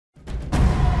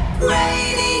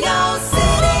Radio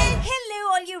City. Hello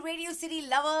all you Radio City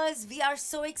lovers. We are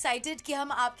so excited कि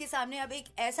हम आपके सामने अब एक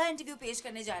ऐसा इंटरव्यू पेश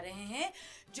करने जा रहे हैं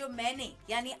जो मैंने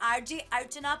यानी आरजे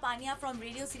अर्चना पानिया फ्रॉम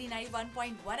रेडियो सिटी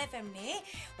 91.1 FM ने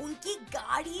उनकी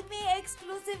गाड़ी में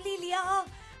एक्सक्लूसिवली लिया।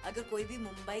 अगर कोई भी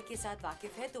मुंबई के साथ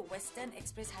वाकिफ है तो वेस्टर्न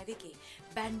एक्सप्रेस हाईवे के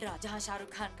बांद्रा जहां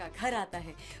शाहरुख खान का घर आता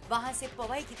है वहां से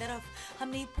पवई की तरफ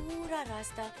हमने पूरा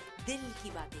रास्ता दिल की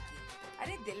बातें की।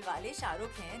 अरे दिल वाले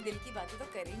शाहरुख हैं, दिल की बातें तो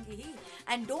करेंगे ही।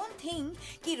 एंड डोंट थिंक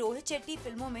कि रोहित शेट्टी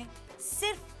फिल्मों में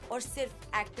सिर्फ और सिर्फ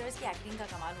एक्टर्स की एक्टिंग का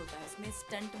कमाल होता है। इसमें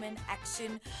स्टंटमैन,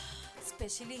 एक्शन,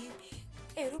 स्पेशली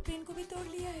एरोप्लेन को भी तोड़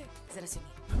लिया है। जरा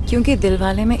सुनिए। क्योंकि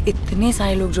दिलवाले में इतने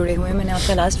सारे लोग जुड़े हुए हैं। मैंने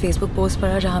आपका लास्ट फेसबुक पोस्ट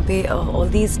पढ़ा जहाँ पे ऑल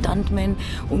दी स्टंटमैन,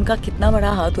 उनका कितना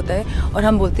बड़ा हाथ होता है। और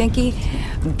हम बोलते हैं कि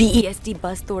DEST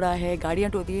बस तोड़ा है,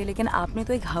 गाड़ियाँ तोड़ी है, लेकिन आपने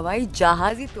तो एक हवाई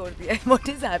जहाज ही तोड़ दिया है। What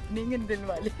is happening in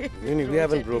Dilwale? We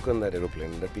haven't broken that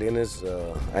aeroplane. The plane is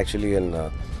actually an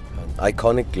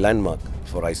iconic landmark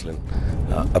for Iceland.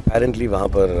 Apparently वहाँ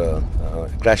पर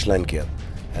crash land किया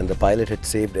and the pilot had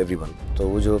saved everyone. तो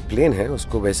वो जो plane है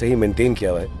उसको वैसे ही maintain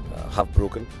किया हुआ है, half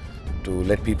broken, to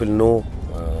let people know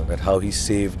that how he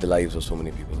saved the lives of so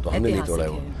many people. तो हमने नहीं तोड़ा है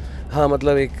वो। हाँ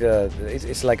मतलब एक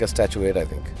it's like a statuette I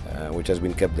think which has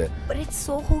been kept there. But it's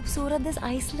so खूबसूरत this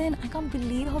Iceland. I can't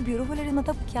believe how beautiful it is.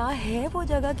 मतलब क्या है वो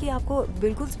जगह कि आपको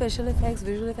बिल्कुल special effects,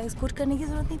 visual effects कुछ करने की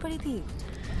जरूरत नहीं पड़ी थी।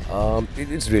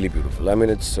 It's really beautiful. I mean,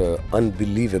 it's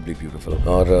unbelievably beautiful.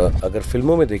 और अगर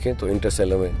फिल्मों में देखें तो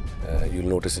इंटरस्टेलर में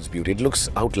you'll notice its beauty. It looks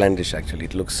outlandish actually.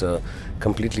 It looks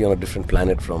completely on a different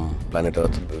planet from planet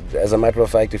Earth. As a matter of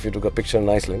fact, if you took a picture in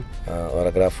Iceland और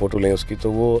अगर आप photo लें उसकी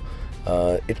तो वो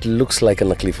it looks like a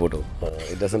नकली photo.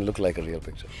 It doesn't look like a real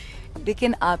picture.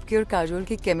 लेकिन आपकी और काजोल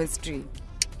की केमिस्ट्री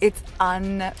It's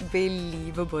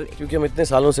unbelievable. क्योंकि हम इतने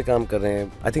सालों से काम कर रहे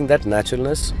हैं, I think that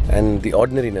naturalness and the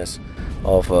ordinariness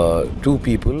of two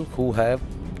people who have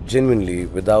genuinely,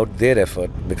 without their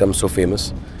effort, become so famous.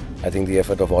 I think the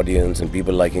effort of audience and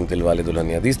people liking Dilwale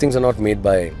Dulhania, these things are not made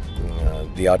by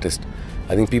the artist.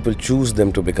 I think people choose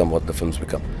them to become what the films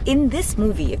become. In this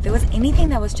movie, if there was anything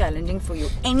that was challenging for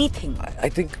you, anything? I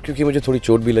think क्योंकि मुझे थोड़ी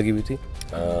चोट भी लगी हुई थी.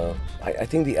 I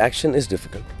think the action is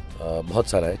difficult. बहुत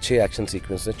सारा है, 6 एक्शन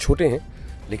सीक्वेंस हैं, छोटे हैं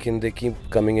लेकिन they keep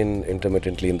coming in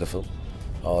intermittently in the film.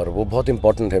 और वो बहुत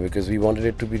important है because we wanted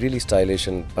it to be really stylish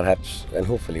and perhaps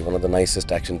and hopefully one of the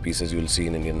nicest action pieces you will see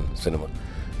in Indian cinema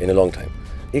in a long time.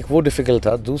 एक वो difficult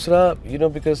था, दूसरा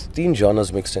because 3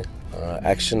 genres mixed हैं,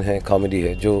 action है, comedy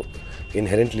है जो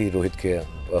inherently Rohit के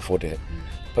forte है,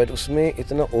 but उसमें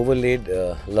इतना overlaid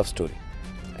love story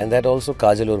and that also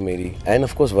काजल और मेरी and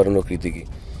of course वरुण और कृति की.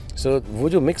 So वो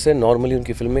जो मिक्स है नॉर्मली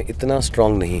उनकी फिल्म में इतना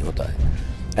स्ट्रॉन्ग नहीं होता है.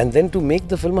 And then to make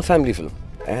the film a family film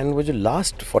and वो जो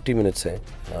लास्ट 40 मिनट्स हैं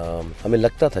हमें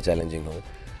लगता था चैलेंजिंग हो,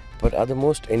 but are the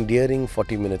most endearing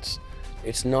 40 minutes.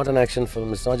 It's not an action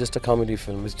film, it's not just a comedy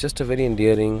film, it's just a very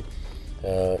endearing.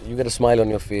 You get a smile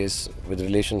on your face with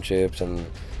relationships and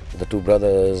the 2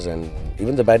 brothers and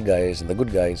even the bad guys and the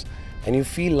good guys, and you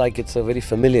feel like it's a very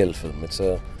familial film. It's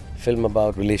a film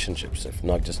about relationships, if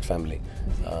not just family.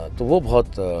 तो वो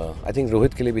बहुत I think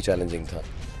Rohit के लिए भी challenging था.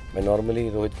 मैं normally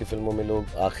Rohit की फिल्मों में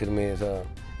लोग आखिर में ऐसा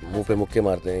मुंह पे मुक्के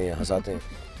मारते हैं या हंसाते हैं.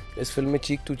 इस फिल्म में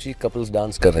चीक टू चीक कपल्स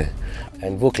डांस कर रहे हैं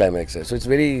एंड वो क्लाइमैक्स है. So it's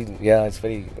very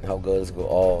how girls go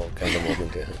all kind of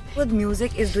moment है. Good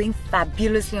music is doing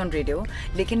fabulously on radio.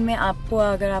 लेकिन मैं आपको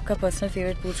अगर आपका पर्सनल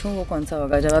फेवरेट पूछूं वो कौन सा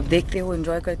होगा जब आप देखते हो,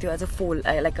 एंजॉय करते हो as a full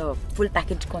like a full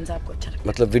package, कौन सा आपको अच्छा लगता है?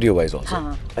 मतलब वीडियो वाइज आल्सो.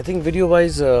 हाँ. I think video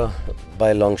wise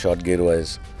bye long shot गेरुआ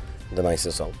is the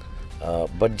nicest song,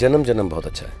 but जन्म जन्म बहुत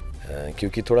अच्छा है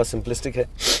क्योंकि थोड़ा सिंपलिस्टिक है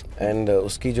एंड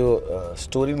उसकी जो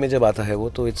स्टोरी में जब आता है वो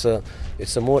तो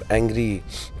it's a more angry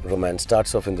romance,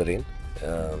 starts of in the rain,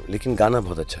 लेकिन गाना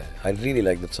बहुत अच्छा है. I really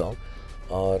like that song.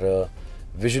 और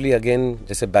विजुअली अगेन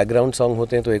जैसे बैकग्राउंड सॉन्ग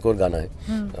होते हैं तो एक और गाना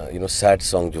है सैड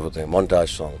सॉन्ग जो होते हैं, मोन्टाज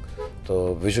सॉन्ग,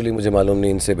 तो विजुअली मुझे मालूम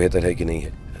नहीं इनसे बेहतर है कि नहीं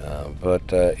है.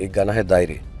 बट एक गाना है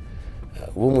दायरे,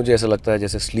 वो मुझे ऐसा लगता है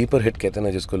जैसे स्लीपर हिट कहते हैं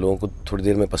ना जिसको लोगों को थोड़ी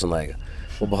देर में पसंद आएगा.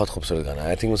 वो बहुत खूबसूरत गाना है.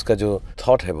 आई थिंक उसका जो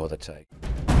थॉट है बहुत अच्छा है.